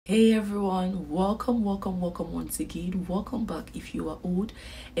Hey everyone, welcome once again. Welcome back if you are old,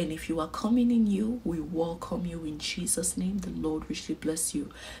 and if you are coming in new, we welcome you in Jesus' name. The Lord richly bless you.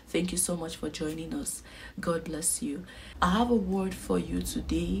 Thank you so much for joining us. God bless you. I have a word for you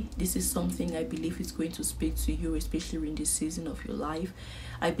today. This is something I believe is going to speak to you, especially in this season of your life.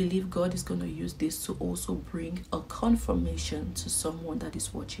 I believe God is going to use this to also bring a confirmation to someone that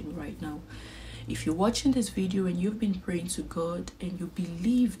is watching right now. If you're watching this video and you've been praying to God and you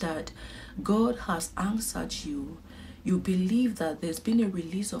believe that God has answered you, you believe that there's been a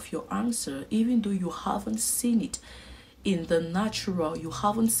release of your answer, even though you haven't seen it in the natural, you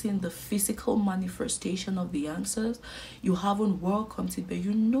haven't seen the physical manifestation of the answers, you haven't welcomed it, but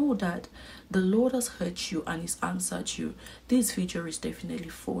you know that the Lord has heard you and He's answered you, this video is definitely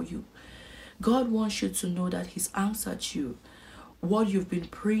for you. God wants you to know that He's answered you. What you've been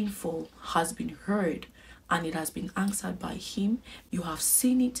praying for has been heard and it has been answered by Him. You have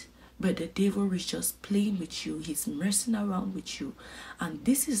seen it, but the devil is just playing with you. He's messing around with you. And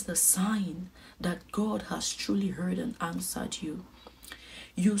this is the sign that God has truly heard and answered you.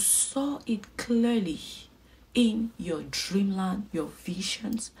 You saw it clearly in your dreamland, your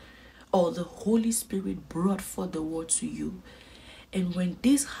visions, or the Holy Spirit brought forth the word to you. And when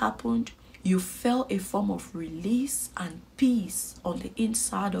this happened, you felt a form of release and peace on the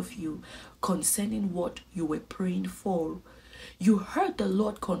inside of you concerning what you were praying for. You heard the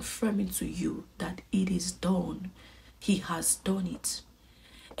Lord confirming to you that it is done. He has done it.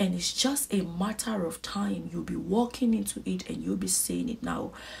 And it's just a matter of time. You'll be walking into it and you'll be saying it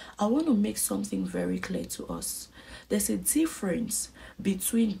now. I want to make something very clear to us. There's a difference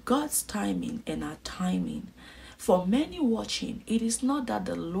between God's timing and our timing. For many watching, it is not that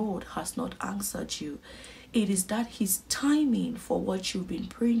the Lord has not answered you. It is that His timing for what you've been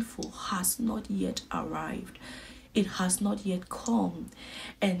praying for has not yet arrived. It has not yet come.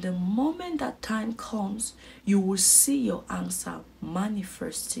 And the moment that time comes, you will see your answer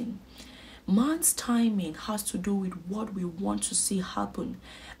manifesting. Man's timing has to do with what we want to see happen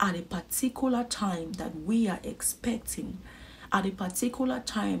at a particular time that we are expecting, at a particular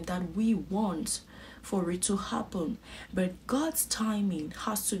time that we want for it to happen. But God's timing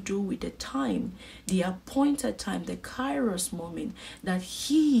has to do with the time, the appointed time, the Kairos moment that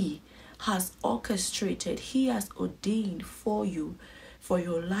He has orchestrated, He has ordained for you, for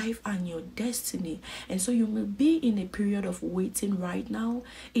your life and your destiny. And so you may be in a period of waiting right now.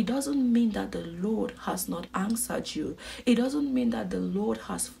 It doesn't mean that the Lord has not answered you. It doesn't mean that the Lord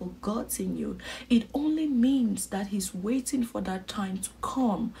has forgotten you. It only means that He's waiting for that time to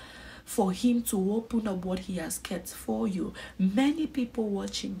come, for Him to open up what He has kept for you. Many people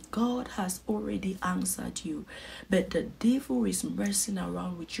watching, God has already answered you, but the devil is messing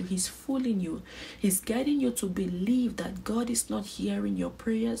around with you. He's fooling you. He's getting you to believe that God is not hearing your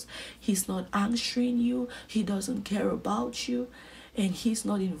prayers. He's not answering you. He doesn't care about you, and He's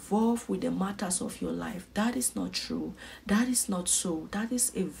not involved with the matters of your life. That is not true. That is not so. That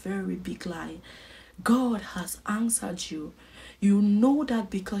is a very big lie. God has answered you. You know that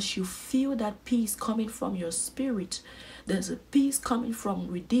because you feel that peace coming from your spirit. There's a peace coming from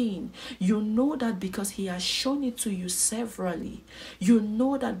within. You know that because He has shown it to you severally. You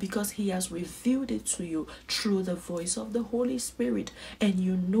know that because He has revealed it to you through the voice of the Holy Spirit. And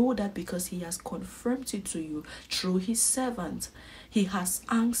you know that because He has confirmed it to you through His servant. He has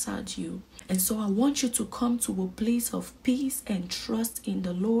answered you. And so I want you to come to a place of peace and trust in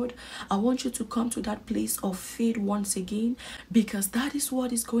the Lord. I want you to come to that place of faith once again, because that is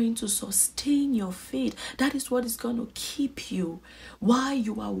what is going to sustain your faith. That is what is going to keep you while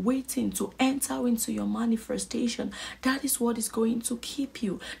you are waiting to enter into your manifestation. That is what is going to keep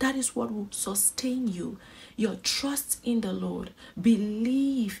you. That is what will sustain you. Your trust in the Lord,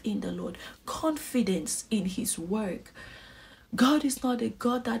 believe in the Lord, confidence in His work. God is not a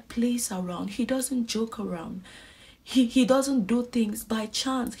God that plays around. He doesn't joke around. He doesn't do things by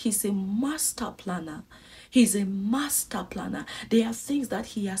chance. He's a master planner. He's a master planner. There are things that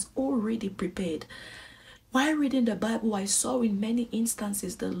He has already prepared. While reading the Bible, I saw in many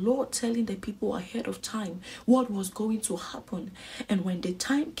instances the Lord telling the people ahead of time what was going to happen. And when the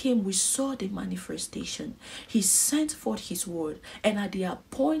time came, we saw the manifestation. He sent forth His word, and at the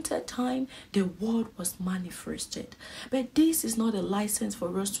appointed time, the word was manifested. But this is not a license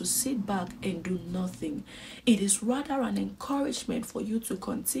for us to sit back and do nothing. It is rather an encouragement for you to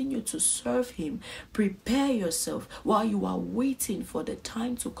continue to serve Him. Prepare yourself while you are waiting for the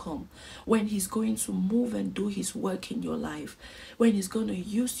time to come when He's going to move and do his work in your life, when he's going to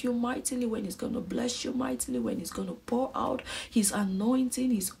use you mightily, when he's going to bless you mightily, when he's going to pour out his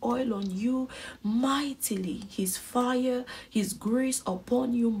anointing, his oil on you mightily, his fire, his grace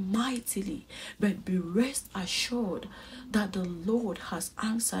upon you mightily. But be rest assured that the Lord has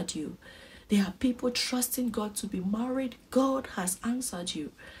answered you. There are people trusting God to be married. God has answered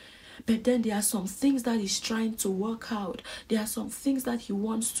you. But then there are some things that he's trying to work out. There are some things that he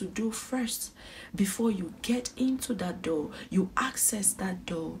wants to do first before you get into that door, you access that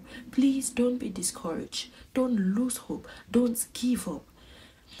door. Please don't be discouraged. Don't lose hope. Don't give up.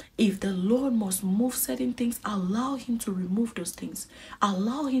 If the Lord must move certain things, allow him to remove those things.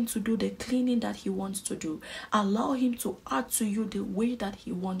 Allow him to do the cleaning that he wants to do. Allow him to add to you the way that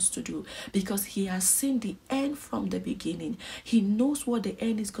he wants to do, because he has seen the end from the beginning. He knows what the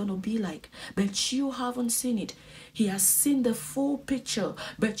end is going to be like, but you haven't seen it. He has seen the full picture,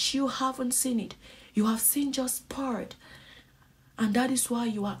 but you haven't seen it. You have seen just part. And that is why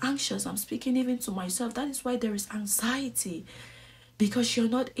you are anxious. I'm speaking even to myself. That is why there is anxiety. Because you're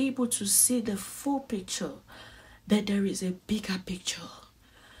not able to see the full picture, that there is a bigger picture.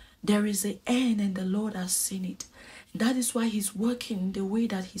 There is an end, and the Lord has seen it. That is why he's working the way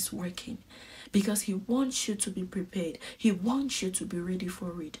that he's working. Because he wants you to be prepared. He wants you to be ready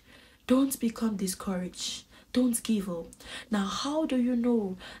for it. Don't become discouraged. Don't give up. Now, how do you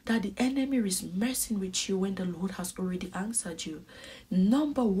know that the enemy is messing with you when the Lord has already answered you?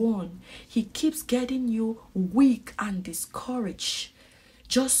 Number one, he keeps getting you weak and discouraged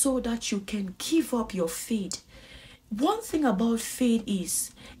just so that you can give up your faith. One thing about faith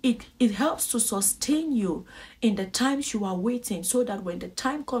is it helps to sustain you in the times you are waiting, so that when the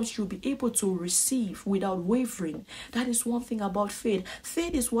time comes, you'll be able to receive without wavering. That is one thing about faith.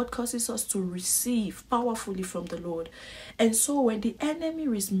 Faith is what causes us to receive powerfully from the Lord. And so when the enemy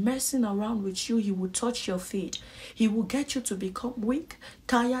is messing around with you, he will touch your faith. He will get you to become weak,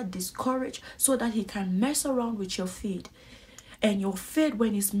 tired, discouraged, so that he can mess around with your faith. And your faith,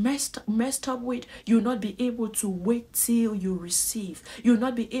 when it's messed up with, you'll not be able to wait till you receive. You'll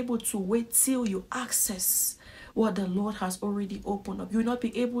not be able to wait till you access what the Lord has already opened up. You'll not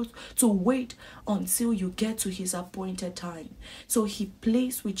be able to wait until you get to his appointed time. So he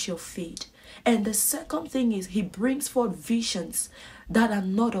plays with your faith. And the second thing is, he brings forth visions that are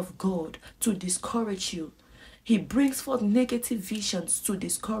not of God to discourage you. He brings forth negative visions to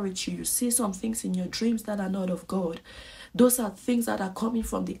discourage you. You see some things in your dreams that are not of God. Those are things that are coming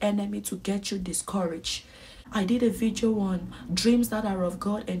from the enemy to get you discouraged. I did a video on dreams that are of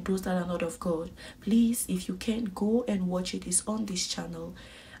God and those that are not of God. Please, if you can, go and watch it. It's on this channel.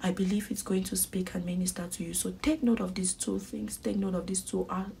 I believe it's going to speak and minister to you. So take note of these two things. Take note of these two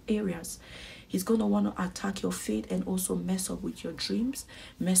areas. He's going to want to attack your faith and also mess up with your dreams,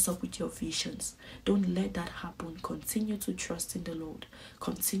 mess up with your visions. Don't let that happen. Continue to trust in the Lord.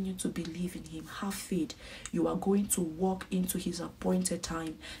 Continue to believe in him. Have faith. You are going to walk into his appointed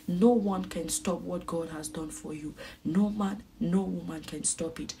time. No one can stop what God has done for you. No man, no woman can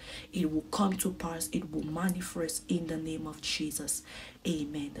stop it. It will come to pass. It will manifest in the name of Jesus.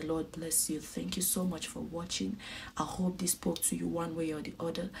 Amen. The Lord bless you. Thank you so much for watching. I hope this spoke to you one way or the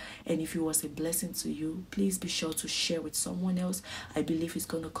other. And if it was a blessing to you, please be sure to share with someone else. I believe it's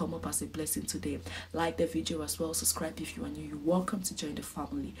going to come up as a blessing today. Like the video as well. Subscribe if you are new. You're welcome to join the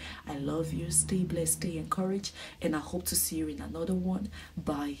family. I love you. Stay blessed, stay encouraged, and I hope to see you in another one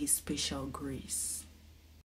by his special grace.